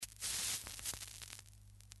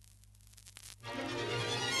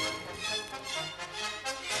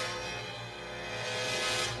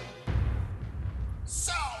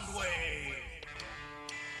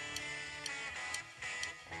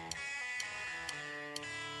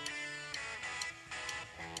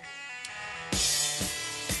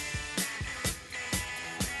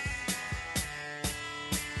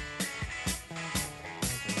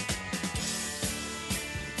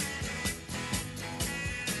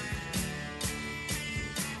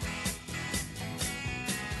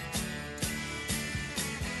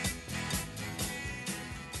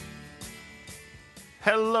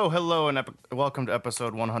Hello, and welcome to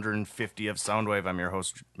episode 150 of Soundwave. I'm your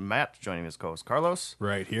host, Matt, joining me as co-host Carlos.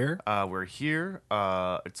 Right here. We're here.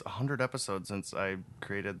 It's 100 episodes since I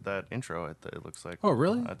created that intro, it looks like. Oh,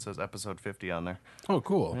 really? It says episode 50 on there. Oh,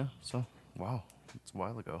 cool. Yeah, so, wow, it's a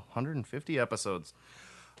while ago. 150 episodes.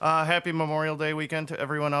 Happy Memorial Day weekend to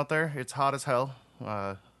everyone out there. It's hot as hell.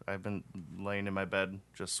 I've been laying in my bed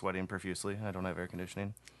just sweating profusely. I don't have air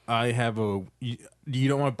conditioning. I have you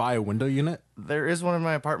don't want to buy a window unit? There is one in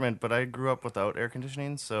my apartment, but I grew up without air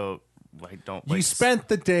conditioning, so I don't like... You spent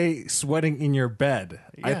the day sweating in your bed.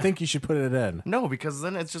 I Yeah. think you should put it in. No, because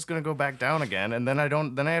then it's just going to go back down again, and then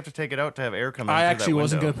I have to take it out to have air come in. I through actually that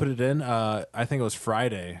wasn't window. going to put it in. I think it was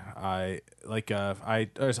Friday. I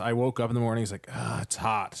woke up in the morning. It's like, it's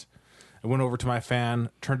hot. I went over to my fan,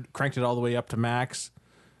 cranked it all the way up to max,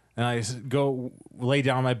 and I go lay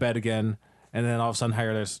down on my bed again, and then all of a sudden,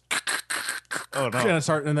 there's... Oh, no.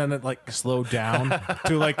 And then it like slowed down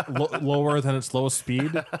to like lower than its lowest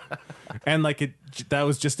speed, and like that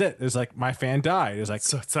was just it. It was like my fan died. It was like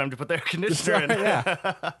So it's time to put the air conditioner in.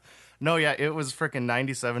 yeah. No, yeah, it was freaking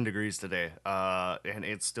 97 degrees today, and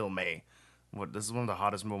it's still May. This is one of the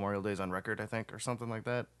hottest Memorial Days on record, I think, or something like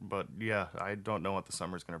that. But yeah, I don't know what the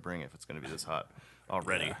summer's going to bring if it's going to be this hot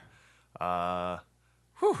already.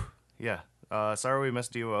 Yeah. Sorry we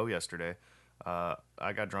missed DOO yesterday.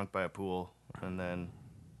 I got drunk by a pool, and then,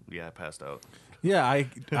 yeah, I passed out. Yeah, I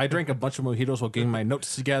drank a bunch of mojitos while getting my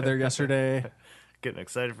notes together yesterday. Getting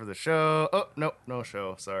excited for the show. Oh, no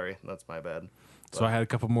show. Sorry, that's my bad. So I had a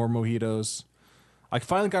couple more mojitos. I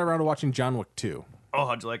finally got around to watching John Wick 2. Oh,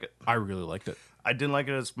 how'd you like it? I really liked it. I didn't like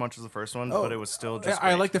it as much as the first one, but it was still just I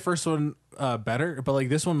great. like the first one better, but like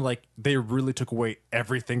this one, like they really took away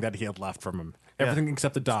everything that he had left from him. Everything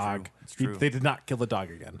except the dog. It's true. They did not kill the dog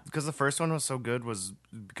again. Because the first one was so good was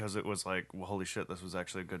because it was like, well, holy shit, this was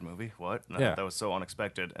actually a good movie. What? And I Yeah. thought that was so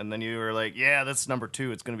unexpected. And then you were like, yeah, that's number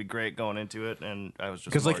 2. It's going to be great going into it. And I was just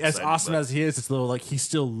Because more like as excited, awesome but as he is, it's a little like he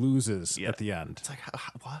still loses Yeah. at the end. it's like,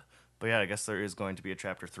 what? But yeah, I guess there is going to be a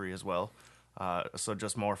chapter 3 as well. So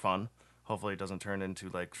just more fun. Hopefully it doesn't turn into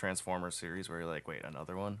like Transformers series where you're like, wait,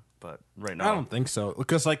 another one? But right now, I don't think so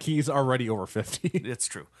because like he's already over 50. it's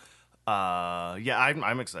true. Yeah,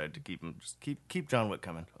 I'm excited to keep him. Just keep John Wick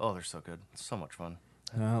coming. Oh, they're so good. It's so much fun.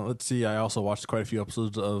 Let's see. I also watched quite a few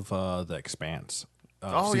episodes of The Expanse.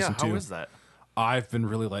 Oh yeah, season how 2. is that? I've been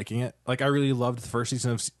really liking it. Like I really loved the first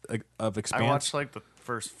season of Expanse. I watched like the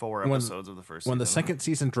first 4 episodes of the first when the season. second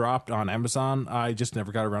season dropped on Amazon, I just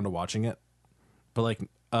never got around to watching it. But like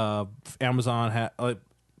Amazon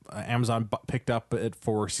picked up it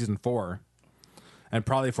for season 4, and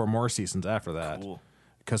probably for more seasons after that. Cool.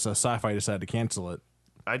 Because Sci-Fi decided to cancel it.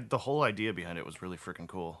 The whole idea behind it was really freaking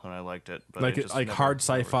cool, and I liked it. But Like it just never hard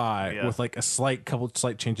sci-fi Yeah. with like a couple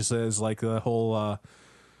slight changes. Like the whole.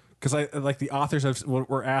 Because I like the authors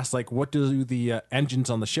were asked like, what do the engines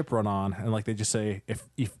on the ship run on, and like they just say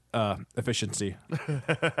efficiency.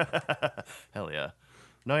 Hell yeah.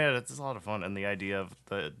 No, yeah, it's a lot of fun, and the idea of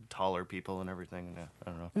the taller people and everything. Yeah, I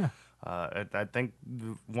don't know. Yeah. I think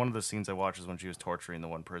one of the scenes I watched is when she was torturing the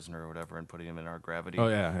one prisoner or whatever and putting him in our gravity. Oh,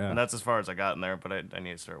 yeah, yeah. And that's as far as I got in there, but I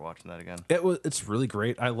need to start watching that again. It's really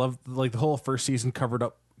great. I love like the whole first season covered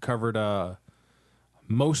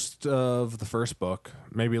most of the first book,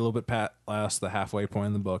 maybe a little bit past the halfway point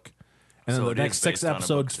in the book, and then So the it next is 6 based on a book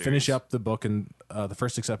episodes finish series. up the book, and the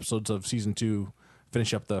first 6 episodes of season 2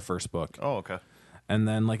 finish up the first book, Oh, okay. and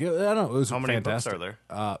then like I don't know, it was How many fantastic. books are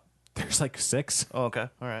there? There's like 6. Oh, okay.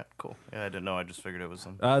 All right. Cool. Yeah, I didn't know. I just figured it was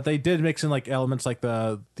some. They did mix in like elements like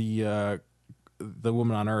the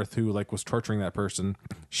woman on Earth who like was torturing that person.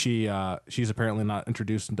 She's apparently not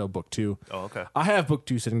introduced until book 2. Oh, okay. I have book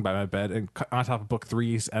 2 sitting by my bed, and on top of book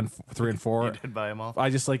 3 and 4. You did buy them all? I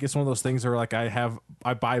just like it's one of those things where like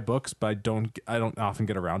I buy books, but I don't often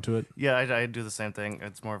get around to it. Yeah, I do the same thing.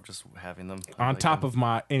 It's more of just having them. On top of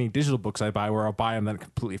any digital books I buy, where I'll buy them then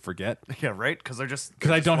completely forget. Yeah, right? Because they're just 'Cause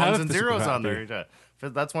I don't have ones a and physical zeros on copy. there. Yeah.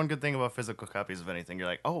 That's one good thing about physical copies of anything. You're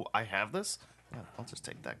like, oh, I have this? Yeah, I'll just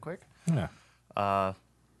take that quick. Yeah. Yeah,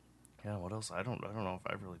 what else? I don't know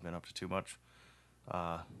if I've really been up to too much.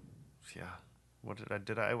 Yeah. What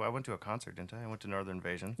did I went to a concert, didn't I? I went to Northern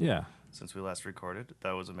Invasion. Yeah. Since we last recorded.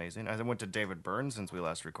 That was amazing. I went to David Byrne since we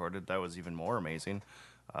last recorded. That was even more amazing.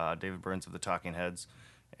 David Byrne's of the Talking Heads.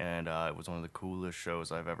 And it was one of the coolest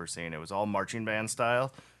shows I've ever seen. It was all marching band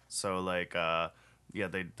style. So, like, yeah,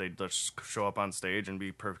 they just show up on stage and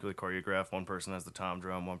be perfectly choreographed. One person has the tom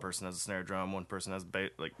drum, one person has the snare drum, one person has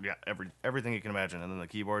bass, like everything you can imagine. And then the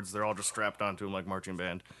keyboards, they're all just strapped onto them like marching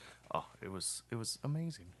band. Oh, it was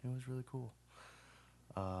amazing. It was really cool.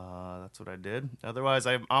 That's what I did. Otherwise,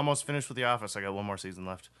 I'm almost finished with The Office. I got one more season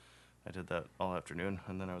left. I did that all afternoon,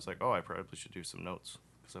 and then I was like, oh, I probably should do some notes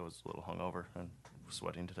because I was a little hungover and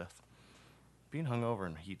sweating to death. Being hungover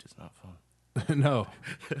in heat is not fun. No.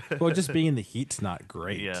 Well, just being in the heat's not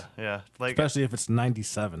great. Yeah. Like, Especially if it's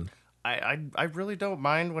 97. I really don't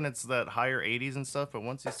mind when it's that higher 80s and stuff, but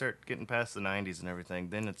once you start getting past the 90s and everything,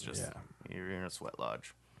 then it's just you're in a sweat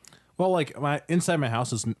lodge. Well, like inside my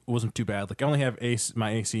house wasn't too bad. Like I only have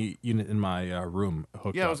my AC unit in my room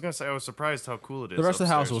hooked Yeah, up. I was gonna say I was surprised how cool it is. The rest of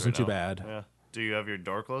the house upstairs wasn't right too now. bad. Yeah. Do you have your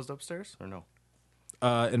door closed upstairs or no?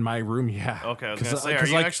 In my room, yeah. Okay, I was gonna say, are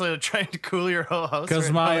you actually trying to cool your whole house? Because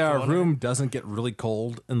right my now? room doesn't get really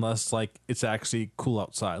cold unless like it's actually cool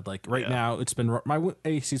outside. Like right now, it's been my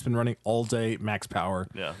AC's been running all day, max power.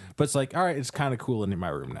 Yeah. But it's like, all right, it's kind of cool in my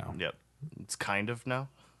room now. Yep. It's kind of now.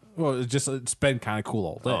 Well, it's been kind of cool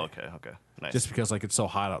all day. Oh, okay. Nice. Just because like it's so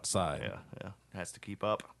hot outside. yeah. It has to keep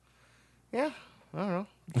up. Yeah. I don't know.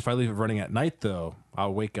 If I leave it running at night, though,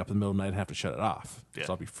 I'll wake up in the middle of the night and have to shut it off. Yeah.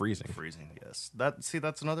 So I'll be freezing. Freezing, yes. That's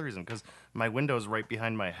another reason because my window is right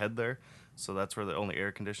behind my head there, so that's where the only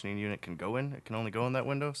air conditioning unit can go in. It can only go in that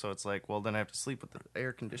window, so it's like, well, then I have to sleep with the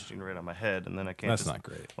air conditioning right on my head, and then I can't. That's just not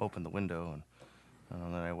great. Open the window,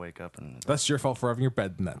 and then I wake up and That's your fault for having your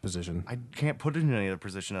bed in that position. I can't put it in any other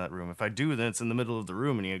position in that room. If I do, then it's in the middle of the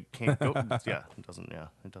room, and you can't go. It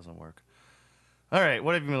doesn't work. All right,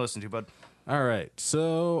 what have you been listening to, bud? All right.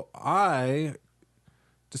 So I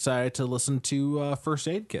decided to listen to First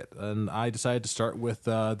Aid Kit, and I decided to start with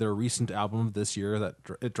their recent album this year that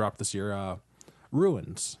it dropped this year,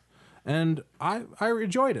 Ruins, and I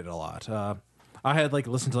enjoyed it a lot. I had like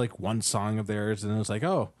listened to like one song of theirs, and it was like,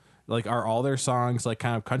 oh, like are all their songs like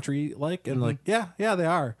kind of country like, and like yeah they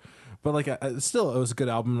are. But like, still, it was a good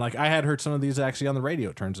album. Like, I had heard some of these actually on the radio.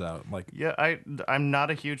 It turns out, like, yeah, I'm not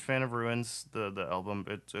a huge fan of Ruins, the album.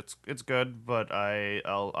 It's good, but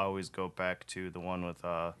I'll always go back to the one with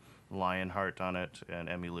Lionheart on it and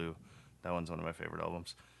Emmylou. That one's one of my favorite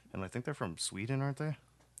albums, and I think they're from Sweden, aren't they?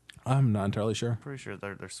 I'm not entirely sure. Pretty sure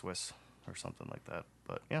they're Swiss or something like that.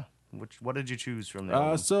 But yeah, what did you choose from the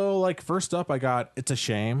album? So like, first up, I got "It's a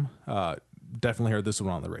Shame." Definitely heard this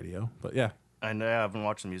one on the radio, but yeah. I know I haven't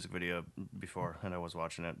watched the music video before, and I was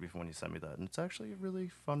watching it before when you sent me that, and it's actually a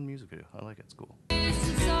really fun music video. I like it. It's cool.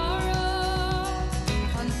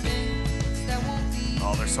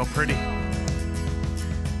 Oh, they're so pretty.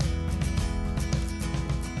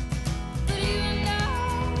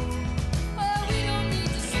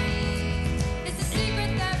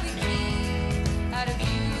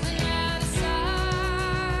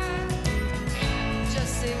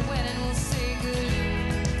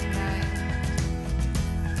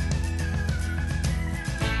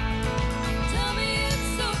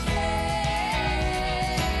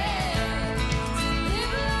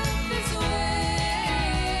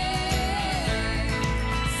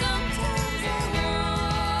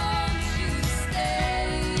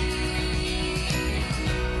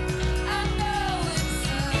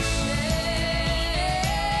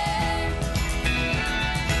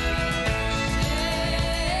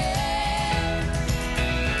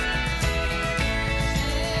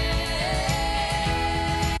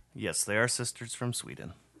 Yes, they are sisters from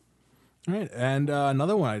Sweden. All right, and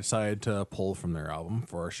another one I decided to pull from their album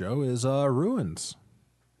for our show is Ruins.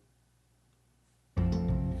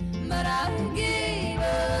 But I gave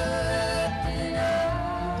up and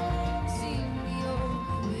I seen the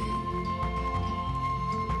old way.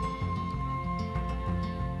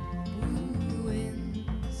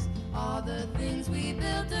 Ruins are the things we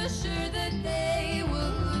built, assured that they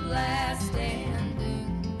would last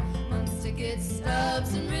standing. Months to get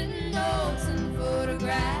stubs and written notes and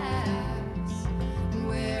photographs.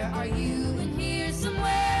 Where are you? And here's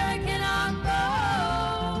somewhere I cannot go.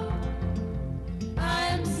 I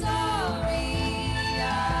am sorry, I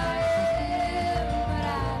am, but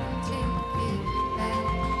I don't take it back.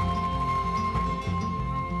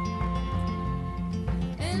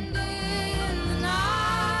 And in the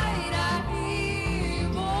night I hear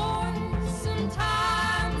your voice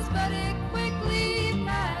sometimes, but it quickly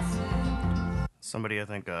passes. Somebody, I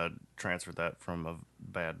think, transferred that from a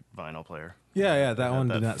bad vinyl player. Yeah, that one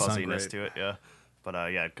That did not sound fuzziness great. to it, yeah.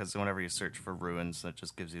 But yeah, because whenever you search for Ruins, it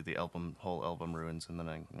just gives you the whole album Ruins, and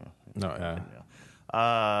then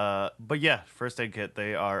but yeah, First Aid Kit,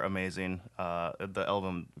 they are amazing. The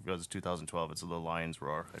album was 2012. It's The Lion's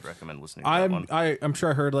Roar. I'd recommend listening to that one. I'm sure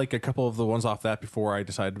I heard like a couple of the ones off that before I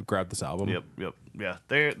decided to grab this album. Yep. Yeah,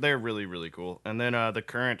 they're really, really cool. And then The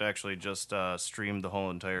Current actually just streamed the whole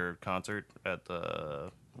entire concert at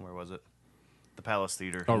the, where was it? the Palace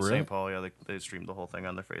Theater Oh, in really? St. Paul. Yeah, they streamed the whole thing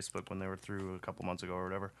on their Facebook when they were through a couple months ago or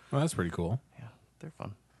whatever. Well, that's pretty cool. Yeah, they're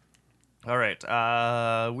fun. All right,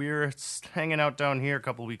 we were hanging out down here a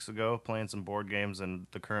couple weeks ago playing some board games, and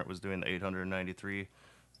the Current was doing the 893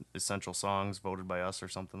 essential songs voted by us or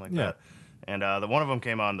something like Yeah. that. And the one of them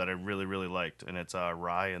came on that I really, really liked, and it's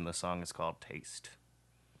Rye, and the song is called Taste.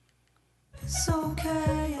 It's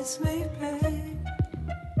okay, it's me, babe.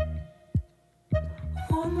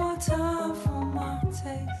 One more time for my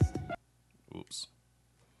taste. Oops.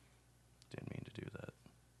 Didn't mean to do that.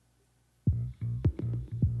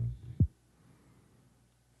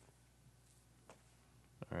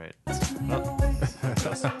 All right. To your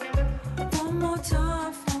waist. One more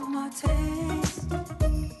time for my taste.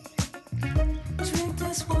 Drink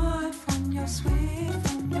this wine from your sweet,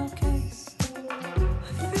 from your case. I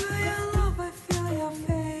feel your love, I feel your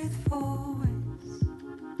faithful ways.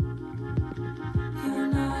 You're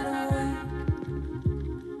not awake.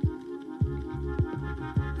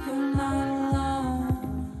 You're not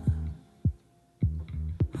alone.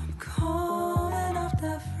 I'm calling off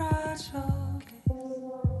that fragile case.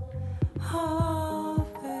 Oh,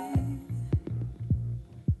 babe.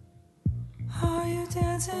 Are you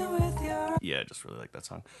dancing with your Yeah, I just really like that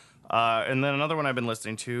song. And then another one I've been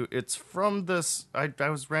listening to, it's from this, I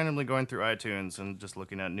was randomly going through iTunes and just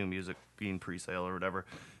looking at new music being pre-sale or whatever,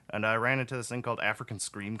 and I ran into this thing called African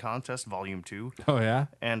Scream Contest Volume 2. Oh yeah.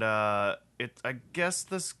 And I guess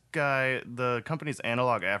this guy, the company's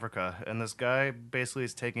Analog Africa, and this guy basically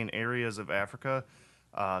is taking areas of Africa.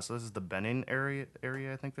 So this is the Benin area.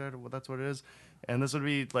 I think that's what it is. And this would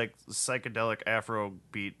be like psychedelic Afro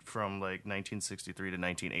beat from like 1963 to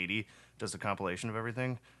 1980, just a compilation of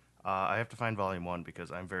everything. I have to find Volume 1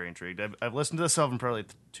 because I'm very intrigued. I've listened to this album probably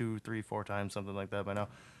 2, 3, 4 times, something like that by now.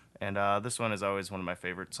 And this one is always one of my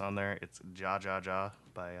favorites on there. It's Ja Ja Ja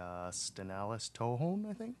by Stenalis Tohon,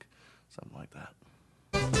 I think. Something like that.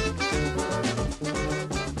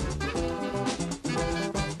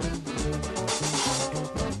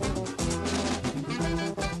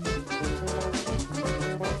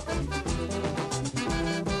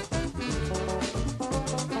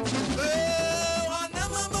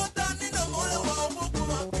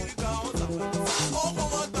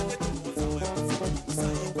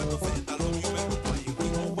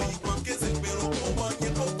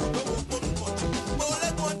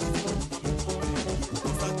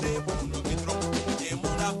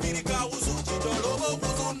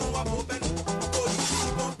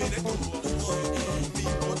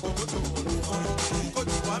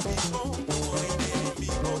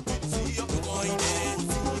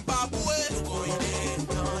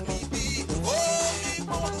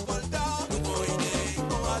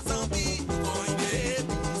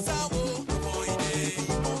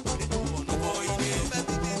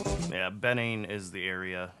 Yeah, Benin is the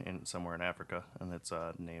area in somewhere in Africa, and it's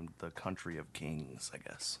named the Country of Kings, I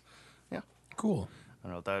guess. Yeah, Cool. I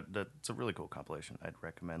don't know, that's a really cool compilation. I'd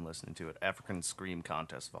recommend listening to it. African Scream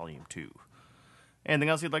Contest Volume 2. Anything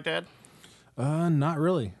else you'd like to add? Not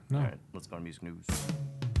really. No. All right, let's go to music news.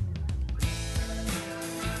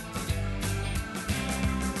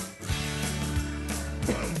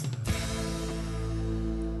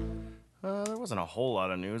 There wasn't a whole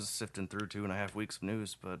lot of news, sifting through 2.5 weeks of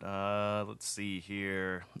news, but let's see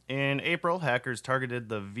here. In April, hackers targeted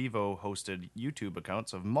the Vivo-hosted YouTube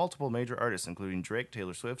accounts of multiple major artists, including Drake,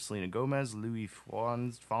 Taylor Swift, Selena Gomez, Louis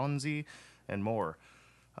Fonzi, and more.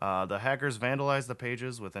 The hackers vandalized the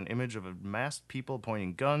pages with an image of masked people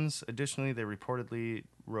pointing guns. Additionally, they reportedly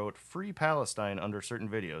wrote "Free Palestine" under certain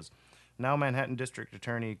videos. Now, Manhattan District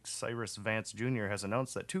Attorney Cyrus Vance Jr. has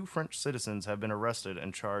announced that 2 French citizens have been arrested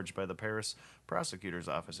and charged by the Paris prosecutor's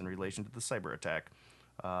office in relation to the cyber attack.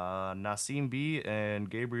 Nassim B. and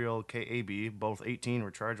Gabriel K.A.B., both 18,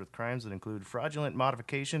 were charged with crimes that include fraudulent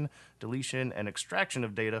modification, deletion, and extraction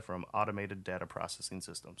of data from automated data processing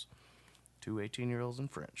systems. 2 18-year-olds in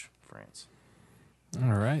France.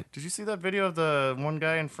 All right. Did you see that video of the one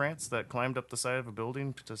guy in France that climbed up the side of a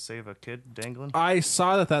building to save a kid dangling? I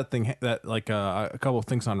saw that thing that like a couple of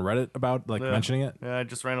things on Reddit about like Yeah. mentioning it. Yeah,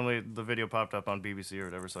 just randomly the video popped up on BBC or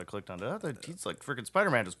whatever, so I clicked on it. He's like freaking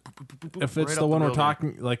Spider-Man, just boop, boop, boop, boop, If right it's up the one we're building.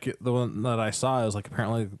 talking, like the one that I saw, is like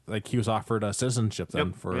apparently like he was offered a citizenship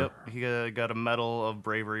then for. Yep, he got a medal of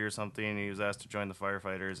bravery or something. He was asked to join the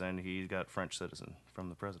firefighters, and he got French citizen from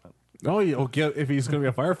the president. Oh, yeah. Okay, if he's going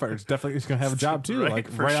to be a firefighter, it's definitely he's going to have a job too. Like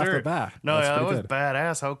for right off sure. the bat. No, That's yeah, that pretty was good.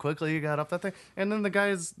 badass how quickly he got up that thing. And then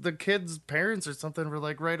the kid's parents or something were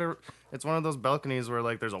like, it's one of those balconies where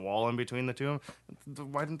like there's a wall in between the two of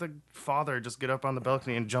them. Why didn't the father just get up on the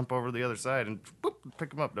balcony and jump over the other side and boop,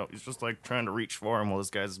 pick him up? No, he's just like trying to reach for him while this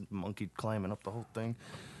guy's monkey climbing up the whole thing.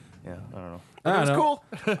 Yeah, I don't know. But I it was don't know. cool.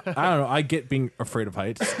 I don't know. I get being afraid of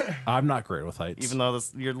heights. I'm not great with heights. Even though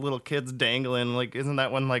your little kid's dangling, like, isn't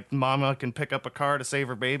that when like mama can pick up a car to save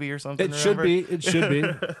her baby or something? it should remember? be. It should be.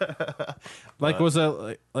 Like, was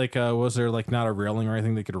there like not a railing or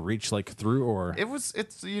anything they could reach like through or?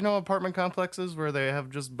 It's apartment complexes where they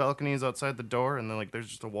have just balconies outside the door and then like there's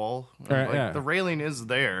just a wall. And, Right, like, yeah. the railing is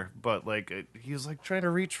there, but like he was like trying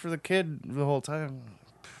to reach for the kid the whole time.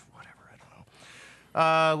 Whatever, I don't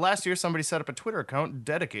know. Last year, somebody set up a Twitter account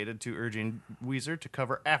dedicated to urging Weezer to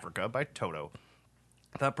cover Africa by Toto.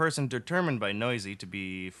 That person, determined by Noisy to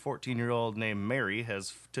be 14-year-old named Mary,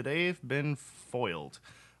 has today been foiled.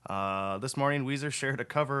 This morning, Weezer shared a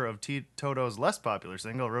cover of Toto's less popular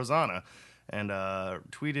single, Rosanna, and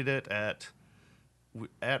tweeted it at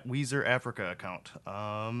Weezer Africa account.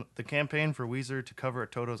 The campaign for Weezer to cover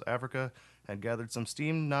Toto's Africa had gathered some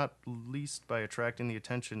steam, not least by attracting the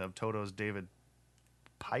attention of Toto's David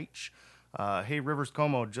Peich. Hey, Rivers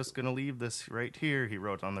Como, just gonna leave this right here, he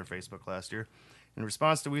wrote on their Facebook last year. In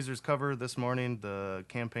response to Weezer's cover this morning, the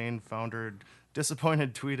campaign founder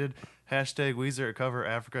disappointed tweeted, hashtag Weezer cover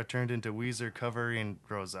Africa turned into Weezer covering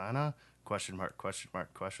Rosanna? Question mark, question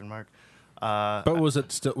mark, question mark. But was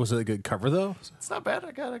it a good cover though? It's not bad.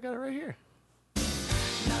 I got it right here.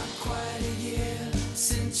 Not quite a year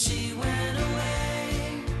since she went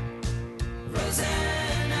away.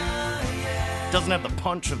 Rosanna, yeah. Doesn't have the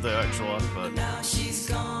punch of the actual one, but Now she's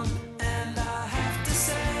gone, and I have to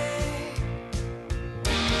say,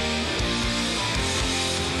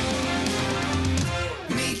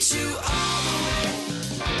 meet you all the way.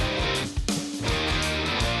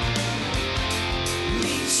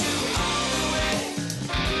 Meet you all the way.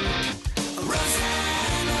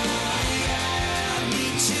 Rosanna, yeah.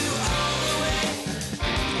 Meet you all the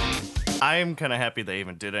way. I'm kind of happy they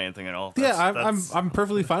even did anything at all. Yeah, That's- I'm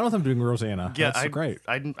perfectly fine with him doing Rosanna. Yeah, That's great.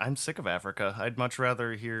 I'm sick of Africa. I'd much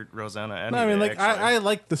rather hear Rosanna. Any No, I mean, day, like actually. I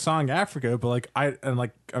like the song Africa, but like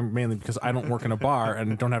I'm mainly because I don't work in a bar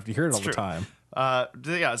and don't have to hear it all the true. time. Yeah,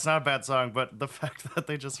 it's not a bad song, but the fact that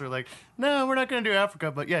they just were like, no, we're not going to do Africa,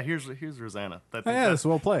 but yeah, here's Rosanna. Yeah, that's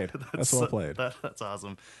well played. That's well played. That's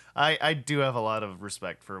awesome. I do have a lot of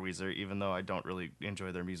respect for Weezer, even though I don't really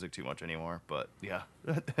enjoy their music too much anymore. But yeah,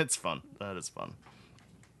 it's fun. That is fun.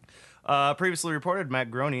 Previously reported, Matt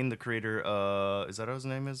Groening, the creator, is that what his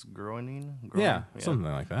name is? Groening? Yeah, something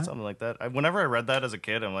like that. Something like that. Whenever I read that as a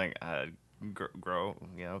kid, I'm like, grow.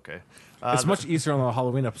 Yeah, okay. It's much easier on the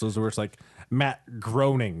Halloween episodes where it's like Matt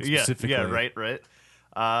groaning specifically. Yeah, right.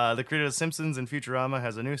 The creator of Simpsons and Futurama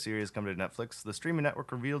has a new series coming to Netflix. The streaming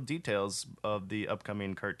network revealed details of the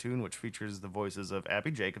upcoming cartoon, which features the voices of Abby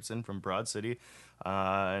Jacobson from Broad City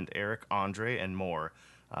and Eric Andre and more.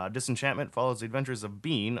 Disenchantment follows the adventures of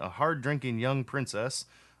Bean, a hard-drinking young princess,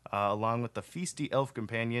 along with the feisty elf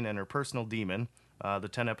companion and her personal demon. The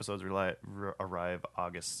 10 episodes arrive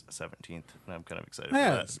August 17th, and I'm kind of excited for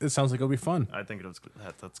Yeah, that. it sounds like it'll be fun. I think that's going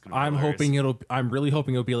to be hilarious. I'm really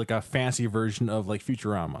hoping it'll be like a fancy version of like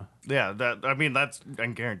Futurama. Yeah,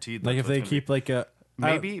 I'm guaranteed. Like that's if they what's gonna keep be. like a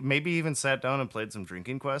Maybe even sat down and played some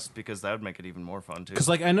Drinking Quest, because that would make it even more fun too. because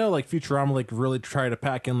like I know like Futurama like really try to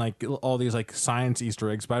pack in like all these like science Easter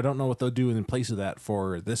eggs, but I don't know what they'll do in place of that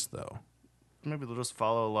for this though. Maybe they'll just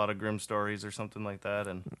follow a lot of grim stories or something like that.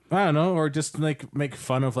 And I don't know, or just like make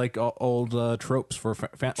fun of like old tropes for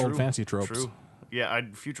old fancy tropes. True. Yeah,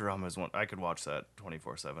 Futurama is one I could watch that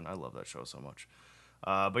 24/7. I love that show so much.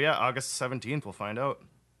 But yeah, August 17th we'll find out.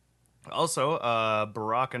 Also,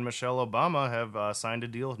 Barack and Michelle Obama have signed a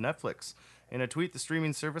deal with Netflix. In a tweet, the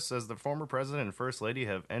streaming service says the former president and first lady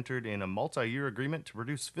have entered in a multi-year agreement to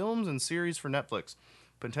produce films and series for Netflix,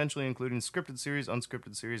 potentially including scripted series,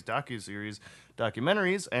 unscripted series, docuseries,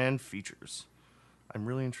 documentaries, and features. I'm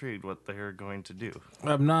really intrigued what they're going to do.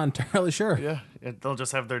 I'm not entirely sure. Yeah, they'll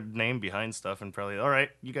just have their name behind stuff and probably, all right,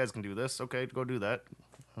 you guys can do this. Okay, go do that.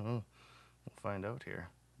 We'll find out here.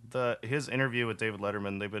 His interview with David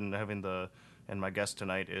Letterman, they've been having and my guest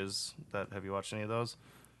tonight is that. Have you watched any of those?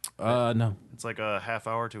 No. It's like a half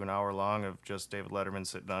hour to an hour long of just David Letterman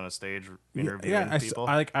sitting on a stage interviewing Yeah, people.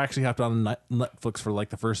 I actually hopped on Netflix for like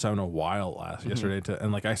the first time in a while yesterday,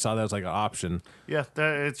 and like I saw that as like an option. Yeah,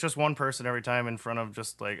 it's just one person every time in front of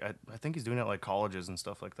just like I think he's doing it like colleges and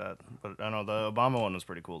stuff like that. But I don't know, the Obama one was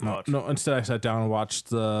pretty cool to watch. No, instead I sat down and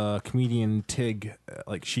watched the comedian Tig.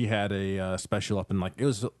 Like she had a special up, and like it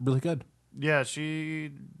was really good. Yeah, is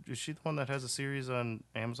she the one that has a series on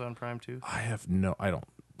Amazon Prime too?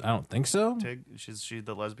 I don't think so. Tig, she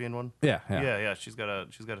the lesbian one? Yeah. Yeah. She's got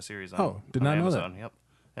a series on. Oh, did on not know that. Amazon. Yep,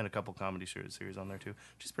 and a couple comedy series on there too.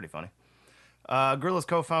 She's pretty funny. Gorillaz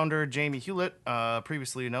co-founder Jamie Hewlett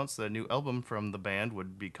previously announced that a new album from the band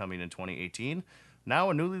would be coming in 2018. Now,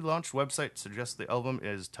 a newly launched website suggests the album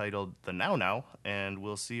is titled The Now Now and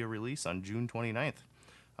will see a release on June 29th.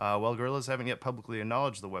 While Gorillaz haven't yet publicly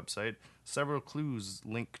acknowledged the website, several clues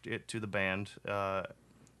linked it to the band,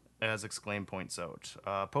 as Exclaim points out.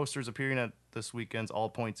 Posters appearing at this weekend's All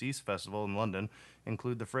Points East Festival in London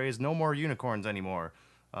include the phrase "No more unicorns anymore."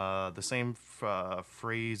 The same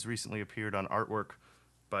phrase recently appeared on artwork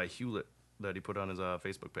by Hewlett that he put on his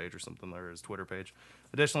Facebook page or something, or his Twitter page.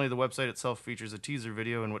 Additionally, the website itself features a teaser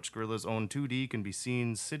video in which Gorillaz' own 2D can be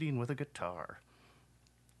seen sitting with a guitar.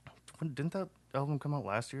 Didn't that album come out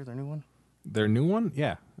last year, their new one? Their new one?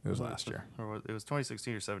 Yeah, it was last year. Or it was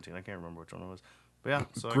 2016 or 17. I can't remember which one it was. But yeah.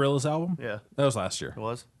 So Gorillaz album? Yeah. That was last year. It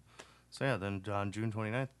was. So yeah, then on June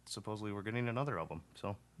 29th, supposedly we're getting another album.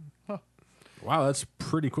 So, Wow, that's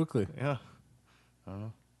pretty quickly. yeah. I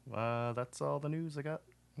don't know. That's all the news I got.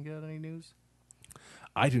 You got any news?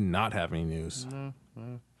 I do not have any news. No.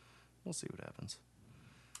 We'll see what happens.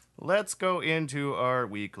 Let's go into our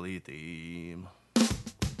weekly theme.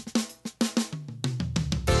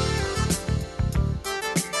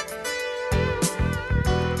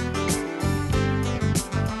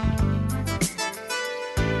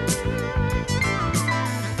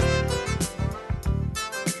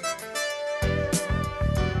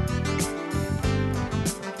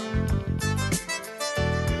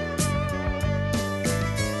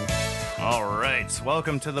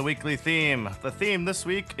 Welcome to the weekly theme. The theme this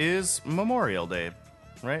week is Memorial Day,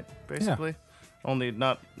 right? Basically, only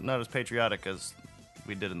not as patriotic as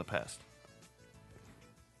we did in the past.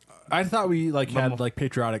 I thought we had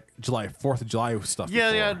patriotic 4th of July stuff.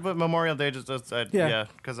 Yeah, before. but Memorial Day just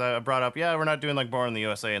because I brought up we're not doing like Born in the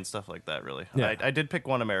USA and stuff like that really. Yeah. I did pick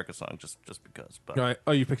one America song just because. But All right.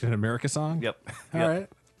 Oh, you picked an America song? Yep. All Yep. right.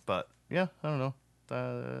 But yeah, I don't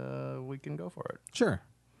know. We can go for it. Sure.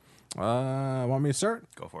 Want me to start?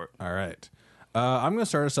 Go for it. All right. I'm going to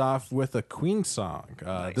start us off with a Queen song.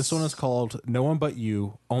 Nice. This one is called No One But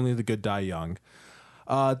You, Only the Good Die Young.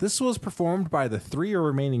 This was performed by the 3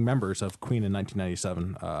 remaining members of Queen in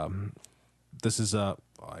 1997. This is I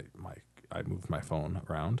moved my phone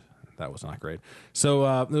around. That was not great. So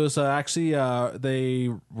it was actually they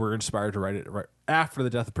were inspired to write it right after the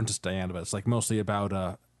death of Princess Diana, but it's like mostly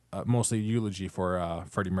about mostly eulogy for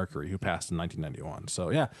Freddie Mercury, who passed in 1991. So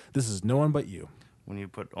yeah, this is No One But You. When you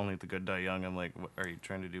put Only the Good Die Young, I'm like, are you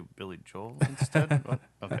trying to do Billy Joel instead? What?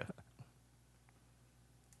 Okay.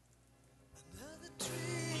 Another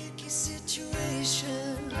tricky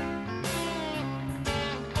situation.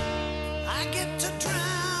 I get to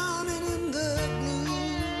drowning in the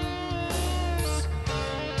blues,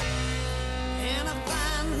 and I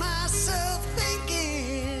find myself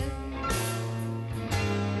thinking,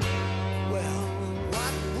 well,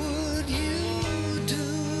 what would you do?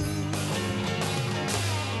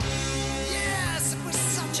 Yes, it was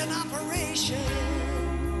such an operation.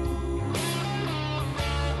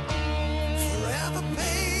 Forever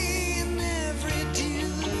paying every due.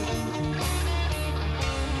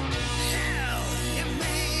 Hell, you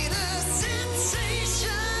made a sensation.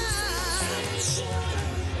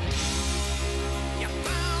 You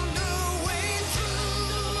found a way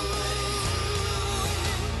through.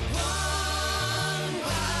 One by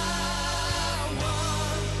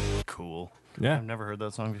one. Cool. Yeah. I've never heard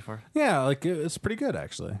that song before. Yeah, it's pretty good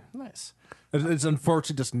actually. Nice. It's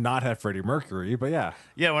unfortunate just not have Freddie Mercury, but yeah.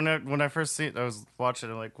 Yeah, when I first see it, I was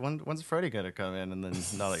watching it like, when's Freddie gonna come in? And then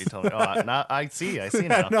now that you tell me, I see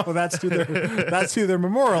now. No, that's who they're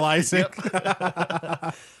memorializing.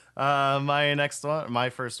 My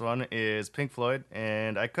first one is Pink Floyd,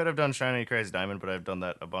 and I could have done Shiny Crazy Diamond, but I've done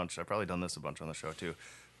that a bunch. I've probably done this a bunch on the show too.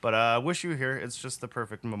 But Wish You Were Here, it's just the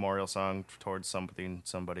perfect memorial song towards something,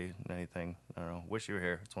 somebody, anything. I don't know. Wish You Were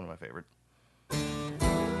Here. It's one of my favorite.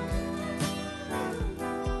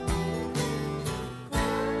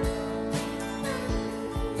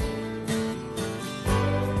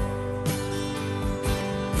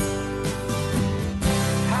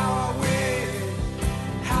 How I waited,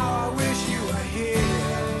 how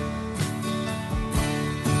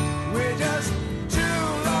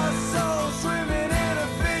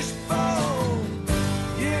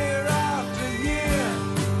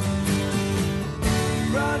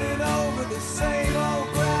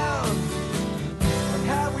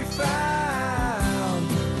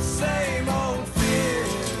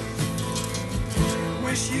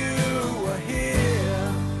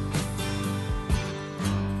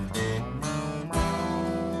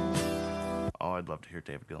I'd love to hear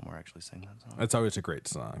David Gilmour actually sing that song. It's always a great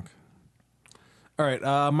song. All right,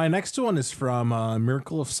 my next one is from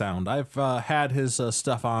Miracle of Sound. I've had his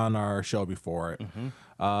stuff on our show before.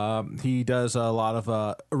 He does a lot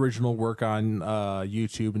of original work on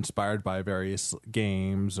YouTube, inspired by various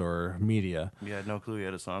games or media. Yeah, I had no clue he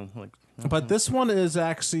had a song. Like, But this one is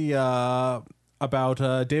actually about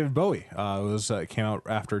David Bowie. It came out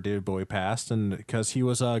after David Bowie passed, and because he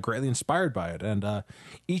was greatly inspired by it. And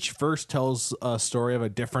each verse tells a story of a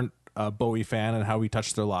different Bowie fan and how he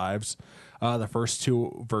touched their lives. The first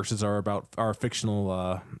two verses are about our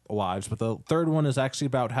fictional lives, but the third one is actually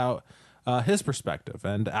about how his perspective.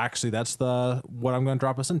 And actually, that's what I'm going to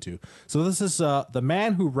drop us into. So this is The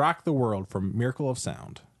Man Who Rocked the World from Miracle of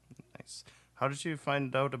Sound. nice. How did you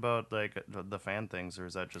find out about like the fan things, or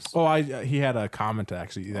is that just Oh, he had a comment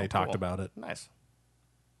actually. They talked cool. about it. Nice?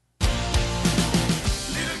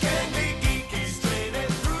 Little gang be geeky, straining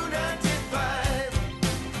through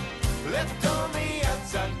 95. Left on the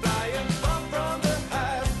outside, flying far from the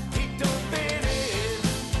hive. He don't fit in.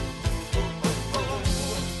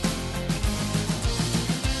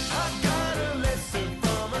 I got a lesson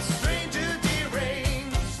from a stranger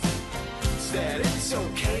deranged. Said it's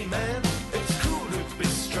okay, man. It's cool to be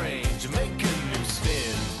strange. Make a new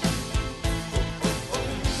spin.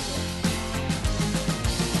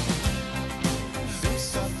 Seems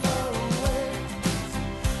so far away,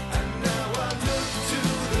 and now I look to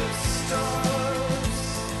the stars.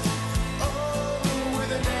 Oh,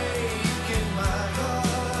 with an ache in my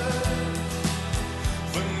heart.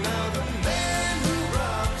 For now, the man who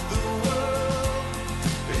rocked the world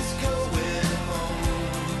is going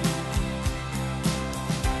home.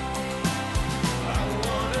 I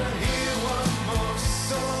wanna hear one more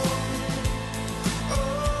song.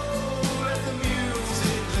 Oh, let the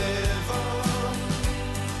music live on.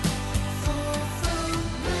 For the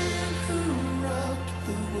man who rocked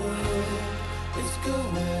the world is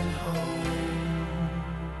going home.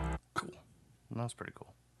 That's pretty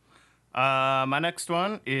cool. My next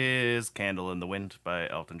one is Candle in the Wind by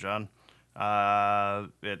Elton John.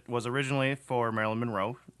 It was originally for Marilyn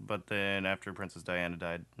Monroe, but then after Princess Diana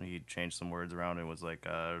died, he changed some words around. It was like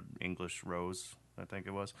English Rose, I think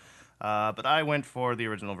it was. But I went for the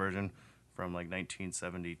original version from like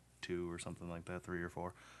 1972 or something like that, 3 or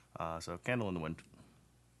 4. So Candle in the Wind.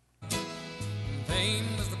 Pain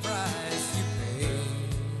was the price you paid.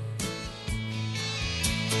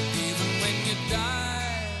 Even when you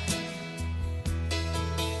died,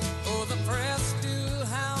 oh, the press still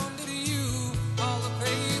hounded you. All the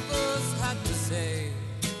papers had to say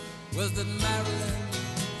was that Marilyn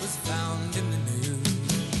was found in the news.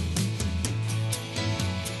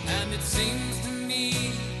 And it seems to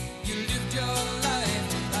me you lived your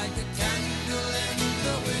life like a candle in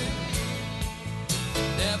the wind,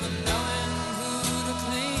 never knowing who to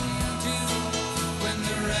cling to when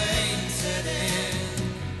the rain set in.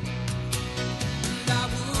 And I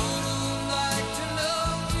would have liked to know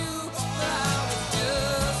you, but I was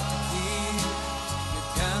just a kid. Your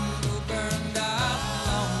candle burned out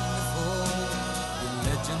long before your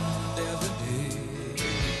legend ever did.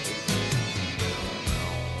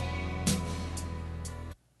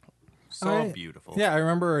 So beautiful. Yeah, I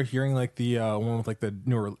remember hearing like the one with like the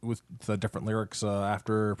newer with the different lyrics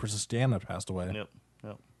after Princess Diana passed away. Yep.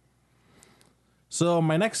 So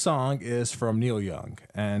my next song is from Neil Young,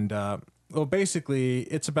 and well, basically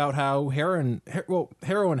it's about how heroin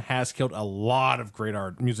has killed a lot of great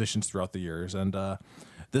musicians throughout the years, and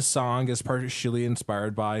this song is partially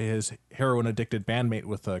inspired by his heroin-addicted bandmate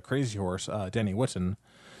with Crazy Horse, Danny Whitten,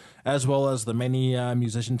 as well as the many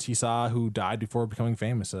musicians he saw who died before becoming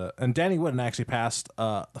famous. And Danny Whitten actually passed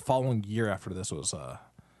the following year after this was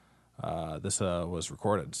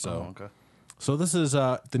recorded. So. Oh, okay. So this is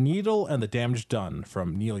The Needle and the Damage Done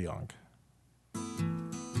from Neil Young.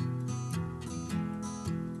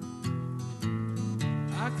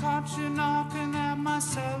 I caught you knocking at my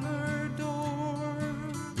cellar door.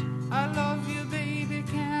 I love you, baby,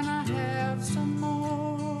 can I have some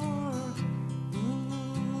more?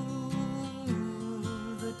 Ooh,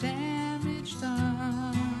 the damage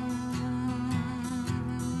done.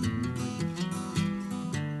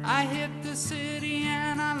 I hit the city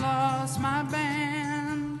and I lost my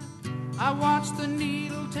band. I watched the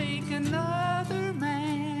needle take another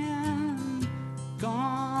man.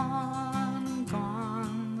 Gone,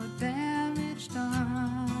 gone, the damage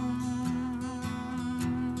done.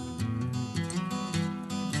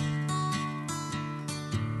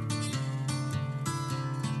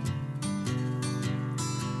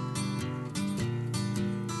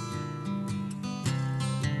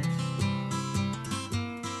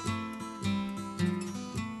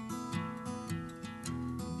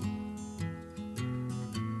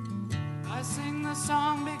 the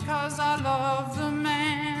song because I love the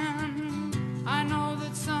man. I know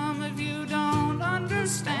that some of you don't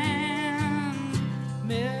understand.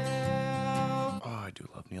 Mel. Oh, I do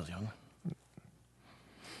love Neil Young.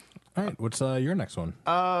 All right, what's your next one?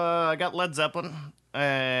 I got Led Zeppelin,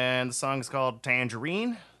 and the song is called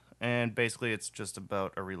Tangerine. And basically, it's just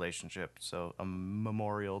about a relationship. So, a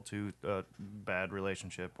memorial to a bad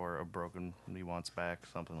relationship or a broken he wants back,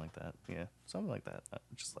 something like that. Yeah, something like that. I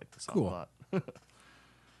just like the song Cool. a lot.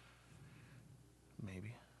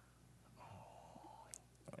 Maybe.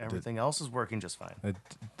 Everything else is working just fine.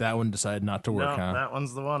 That one decided not to work, No, huh? that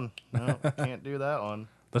one's the one. No, can't do that one.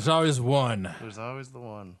 There's always one. There's always the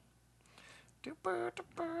one.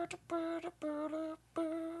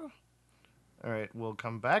 All right, we'll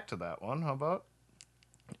come back to that one. How about?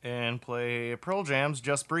 And play Pearl Jam's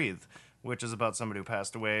Just Breathe, which is about somebody who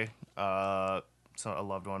passed away, so a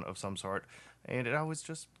loved one of some sort. And it always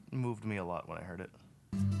just moved me a lot when I heard it.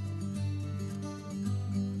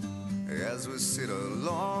 As we sit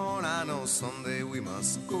alone, I know someday we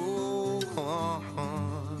must go on.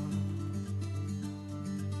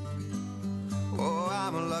 Oh,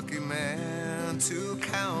 I'm a lucky man to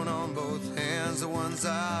count on both hands the ones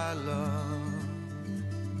I love.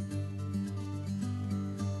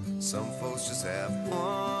 Some folks just have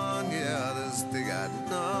one, yeah, others they got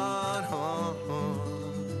none.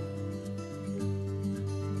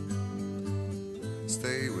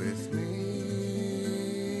 Stay with me,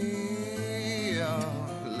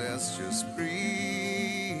 oh, let's just breathe.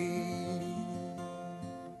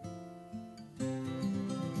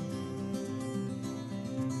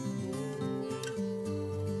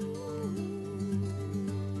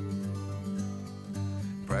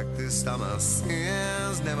 Practiced on my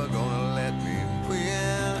sins, never gonna let me win.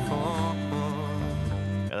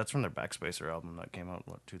 Yeah, that's from their Backspacer album that came out,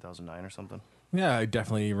 what, 2009 or something? Yeah, I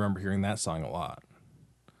definitely remember hearing that song a lot.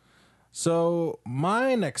 So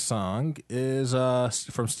my next song is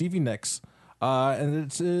from Stevie Nicks, and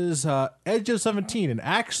it is "Edge of 17." And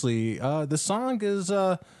actually, the song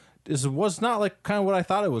was not like kind of what I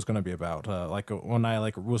thought it was going to be about. Like when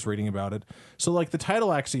I was reading about it, so like the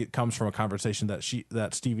title actually comes from a conversation that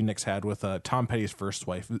Stevie Nicks had with Tom Petty's first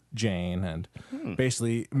wife Jane, and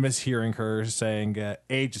basically mishearing her saying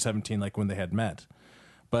 "age of 17" like when they had met,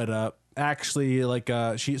 but actually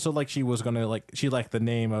she was gonna she liked the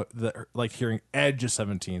name of the hearing "Edge of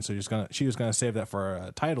 17", so she was gonna save that for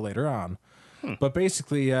a title later on, but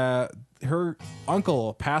basically her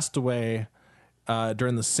uncle passed away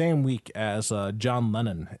during the same week as John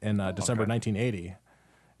Lennon in December 1980.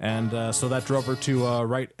 And so that drove her to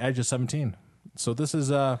write Edge of 17. So this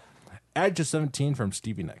is Edge of 17 from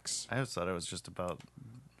Stevie Nicks. I always thought it was just about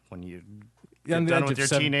when you Yeah, on get the done edge with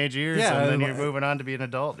of your teenage years Yeah, and then and- you're moving on to be an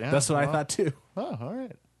adult. Yeah, That's what I well, thought too. Oh, all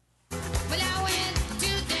right. Well, I went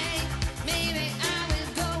today, maybe I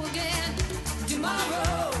will go again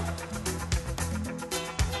tomorrow.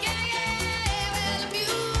 Yeah, well, the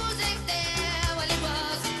music there, well, it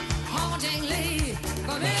was hauntingly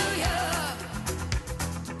familiar.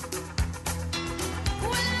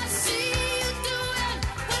 When I see you doing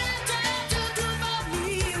what I'm trying to do for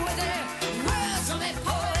me, with the words on that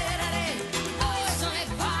poet and the voice on that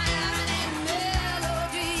fire and that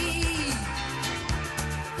melody.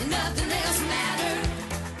 Nothing else mattered.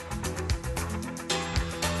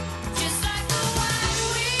 Just like the wine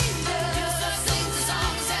window, sings the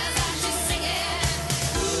song says that she's singing.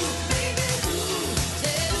 Ooh, baby, ooh,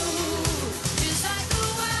 say ooh. Just like the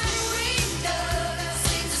wine window,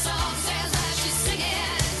 sings the song says that she's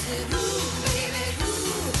singing. Said ooh, baby,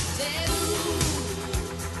 ooh, say ooh.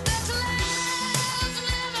 The clouds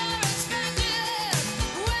never expected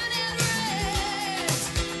when it rains,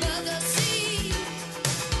 but the sea.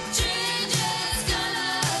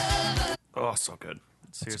 Oh, so good.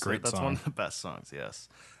 Seriously, great that's song. one of the best songs, yes.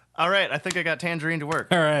 All right, I think I got Tangerine to work.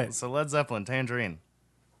 All right. So Led Zeppelin, Tangerine.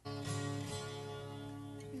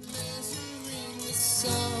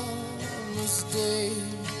 Summer's day,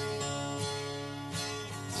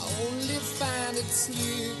 I only find it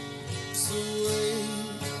slips away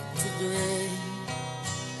to gray.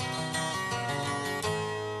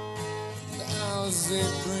 The hours they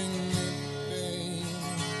bring me pain.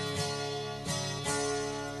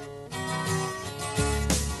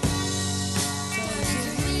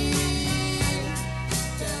 Tangerine,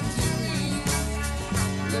 tangerine,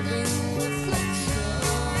 living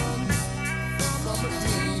reflection from a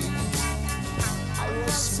dream. I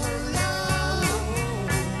was her love,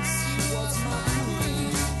 she was my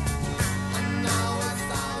queen, and now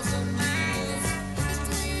 1,000 years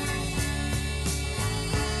between.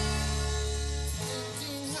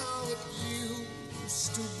 Thinking how it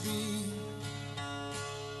used to be,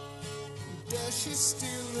 she's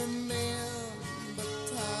still a man, but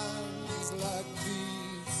times like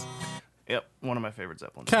these. Yep, one of my favorite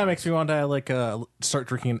Zeppelin. Kind of songs. makes me want to like start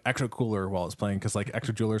drinking Ecto Cooler while it's playing because like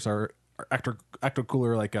Ecto Coolers are Ecto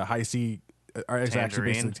Cooler like a high C are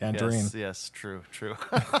actually basically tangerine. Yes, true.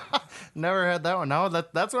 Never had that one. Now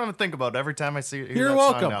that's what I'm think about every time I see. Hear You're that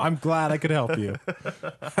welcome. Song now. I'm glad I could help you.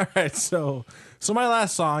 All right, so my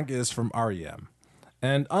last song is from REM.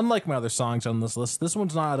 And unlike my other songs on this list, this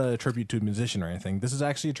one's not a tribute to a musician or anything. This is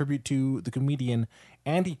actually a tribute to the comedian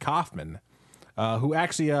Andy Kaufman, who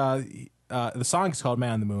actually the song is called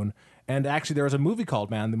 "Man on the Moon," and actually there was a movie called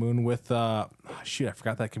 "Man on the Moon" with I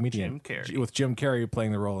forgot that comedian, Jim Carrey. with Jim Carrey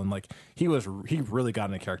playing the role, and like he really got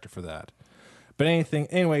in a character for that. But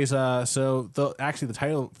anyways, so the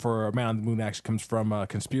title for "Man on the Moon" actually comes from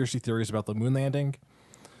conspiracy theories about the moon landing.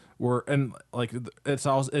 It's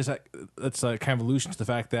a kind of allusion to the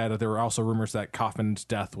fact that there were also rumors that Kaufman's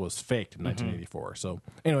death was faked in 1984. So,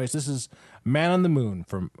 anyways, this is "Man on the Moon"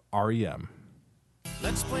 from REM.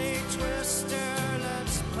 Let's play Twister,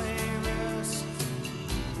 let's play Risk.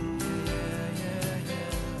 Yeah.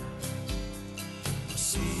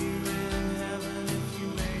 See you in heaven if you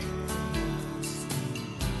make this.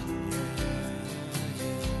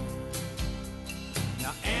 Yeah.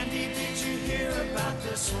 Now, Andy, did you hear about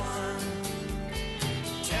this one?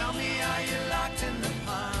 Tell me, are you locked in the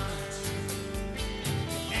punch?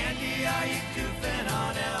 Andy, are you goofing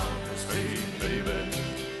on Elvis? Hey, baby.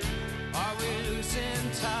 Are we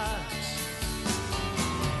losing touch?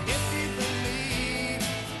 If you believe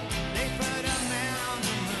they put a man on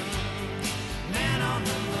the moon, man on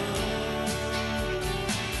the moon.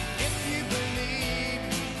 If you believe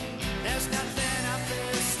there's nothing up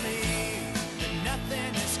their sleeve, then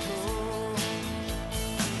nothing is cool.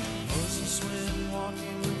 Moses went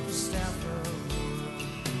walking with the staff of wood.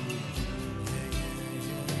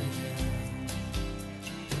 Yeah.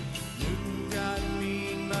 You got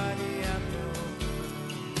mean, but he had no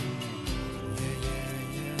good.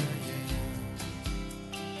 Yeah.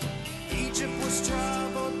 Egypt was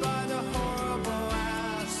troubled by the horrible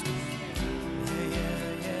asp.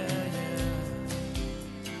 Yeah.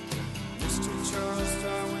 Mr. Charles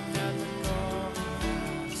Darwin had the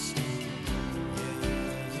golden mask.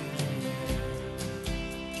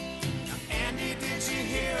 Now, Andy, did you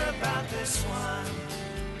hear about this one?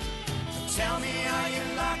 Tell me, are you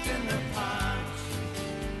locked in the punch?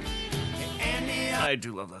 Andy, I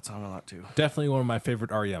do love that song a lot too. Definitely one of my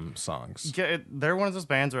favorite REM songs. Yeah, they're one of those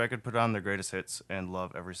bands where I could put on their greatest hits and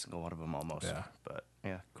love every single one of them almost. Yeah. But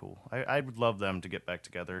yeah, cool. I would love them to get back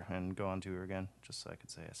together and go on tour again, just so I could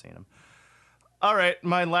say I've seen them. All right,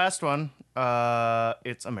 my last one.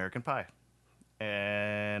 It's American Pie.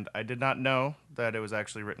 And I did not know that it was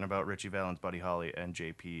actually written about Richie Valens, Buddy Holly, and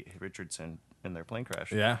J.P. Richardson in their plane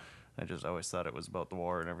crash. Yeah. I just always thought it was about the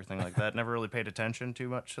war and everything like that. Never really paid attention too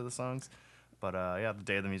much to the songs. But yeah, the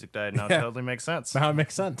day the music died now Yeah. totally makes sense. Now it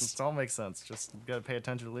makes sense. It all makes sense. Just got to pay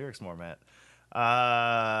attention to the lyrics more, Matt.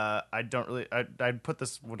 I don't really. I put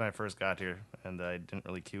this when I first got here, and I didn't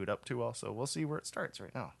really cue it up too well. So we'll see where it starts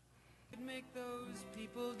right now. Make those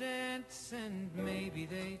people dance and maybe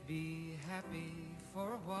they'd be happy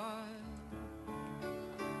for a while.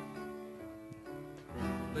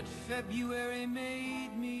 But February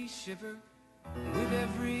made me shiver with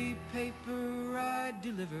every paper I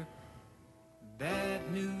deliver.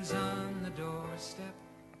 Bad news on the doorstep.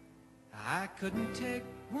 I couldn't take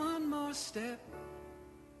one more step.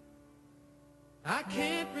 I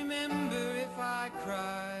can't remember if I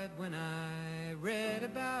cried when I read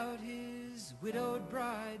about his widowed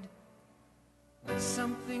bride, but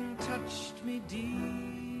something touched me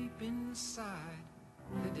deep inside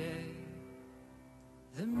the day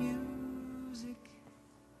the music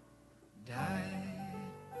died.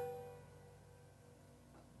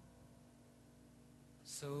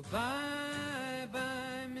 So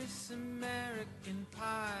bye-bye, Miss American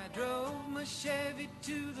Pie. Drove my Chevy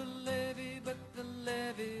to the levee, but the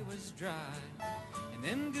levee was dry. And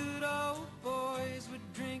them good old boys were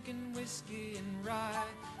drinking whiskey and rye,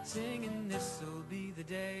 singing, this'll be the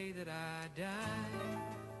day that I die.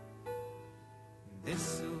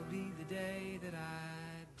 This'll be the day that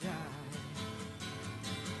I die.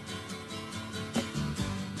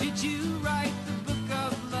 Did you write the book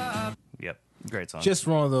of love? Yep. Great song. Just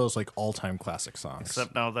one of those like all-time classic songs.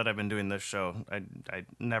 Except now that I've been doing this show, I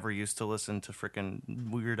never used to listen to freaking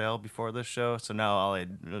Weird Al before this show. So now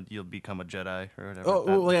you'll become a Jedi or whatever.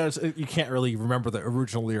 Oh, well, yeah, you can't really remember the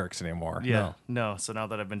original lyrics anymore. Yeah, no. So now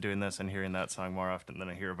that I've been doing this and hearing that song more often than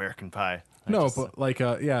I hear American Pie, But like,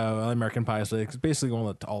 American Pie is like basically one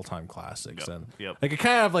of the all-time classics, and Yep. like it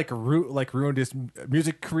kind of like ruined his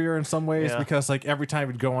music career in some ways Yeah. because like every time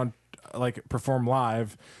he'd go on like perform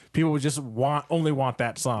live, people would just only want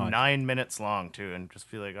that song. 9 minutes long too, and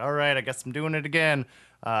just be like, all right, I guess I'm doing it again.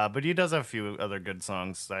 But he does have a few other good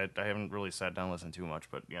songs. I haven't really sat down and listened too much,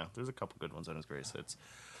 but yeah, there's a couple good ones on his greatest hits.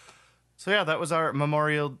 So yeah, that was our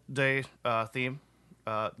Memorial Day theme.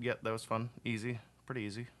 Yeah, that was fun, pretty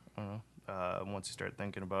easy. I don't know. Once you start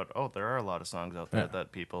thinking about, there are a lot of songs out there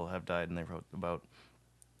that people have died and they wrote about.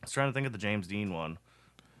 I was trying to think of the James Dean one.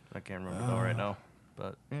 I can't remember though right now,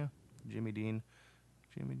 but yeah, Jimmy Dean.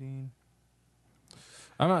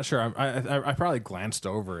 I'm not sure. I probably glanced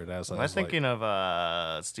over it as I Am I was thinking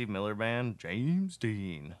of Steve Miller Band? James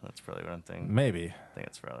Dean. That's probably what I'm thinking. maybe. I think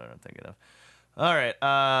that's probably what I'm thinking of. All right,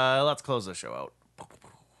 let's close the show out.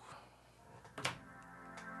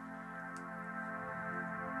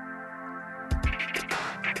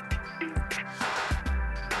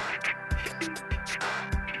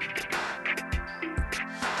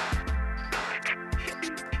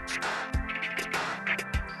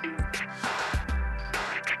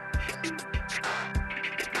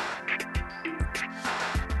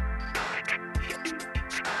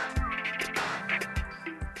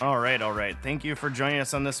 All right. Thank you for joining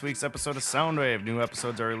us on this week's episode of Soundwave. New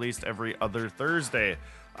episodes are released every other Thursday.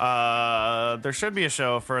 There should be a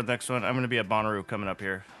show for the next one. I'm going to be at Bonnaroo coming up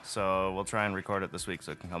here, so we'll try and record it this week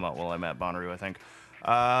so it can come out while I'm at Bonnaroo, I think.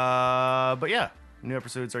 But yeah, new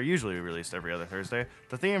episodes are usually released every other Thursday.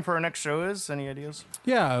 The theme for our next show is, any ideas?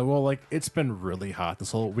 Yeah, well, like it's been really hot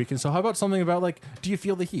this whole weekend. So how about something about like, do you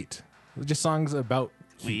feel the heat? Just songs about.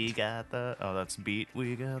 We got the... Oh, that's beat.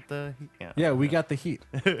 We got the heat. Yeah, we got the heat.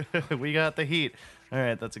 We got the heat. All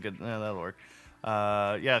right, that's a good... that'll work.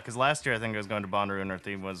 Yeah, because last year I think I was going to Bonnaroo and our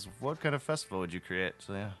theme was, what kind of festival would you create?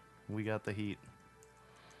 So yeah, we got the heat.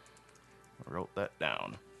 I wrote that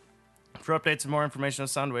down. For updates and more information on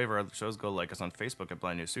Soundwave or other shows, go like us on Facebook at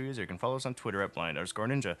Blind News Studios, or you can follow us on Twitter at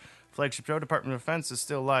Blind_Ninja. Flagship show, Department of Defense, is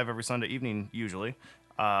still live every Sunday evening, usually.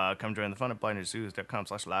 Come join the fun at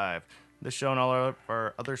blindnewsstudios.com/live. This show and all of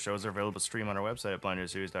our other shows are available to stream on our website at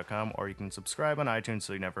blindnewsstudios.com, or you can subscribe on iTunes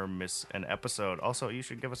so you never miss an episode. Also, you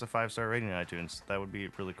should give us a 5-star rating on iTunes. That would be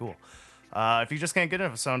really cool. If you just can't get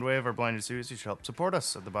enough of Soundwave or Blind News Studios, you should help support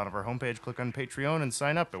us. At the bottom of our homepage, click on Patreon and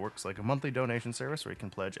sign up. It works like a monthly donation service where you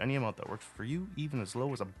can pledge any amount that works for you, even as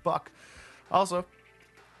low as $1. Also,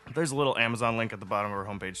 there's a little Amazon link at the bottom of our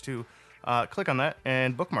homepage, too. Click on that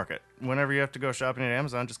and bookmark it. Whenever you have to go shopping at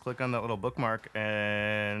Amazon, just click on that little bookmark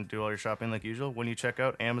and do all your shopping like usual. When you check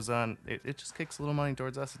out Amazon, it just kicks a little money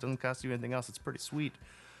towards us. It doesn't cost you anything else. It's pretty sweet.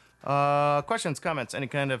 Questions, comments, any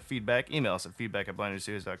kind of feedback, email us at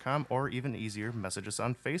feedback@blindnewsstudios.com, or even easier, message us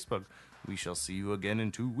on Facebook. We shall see you again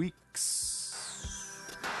in 2 weeks.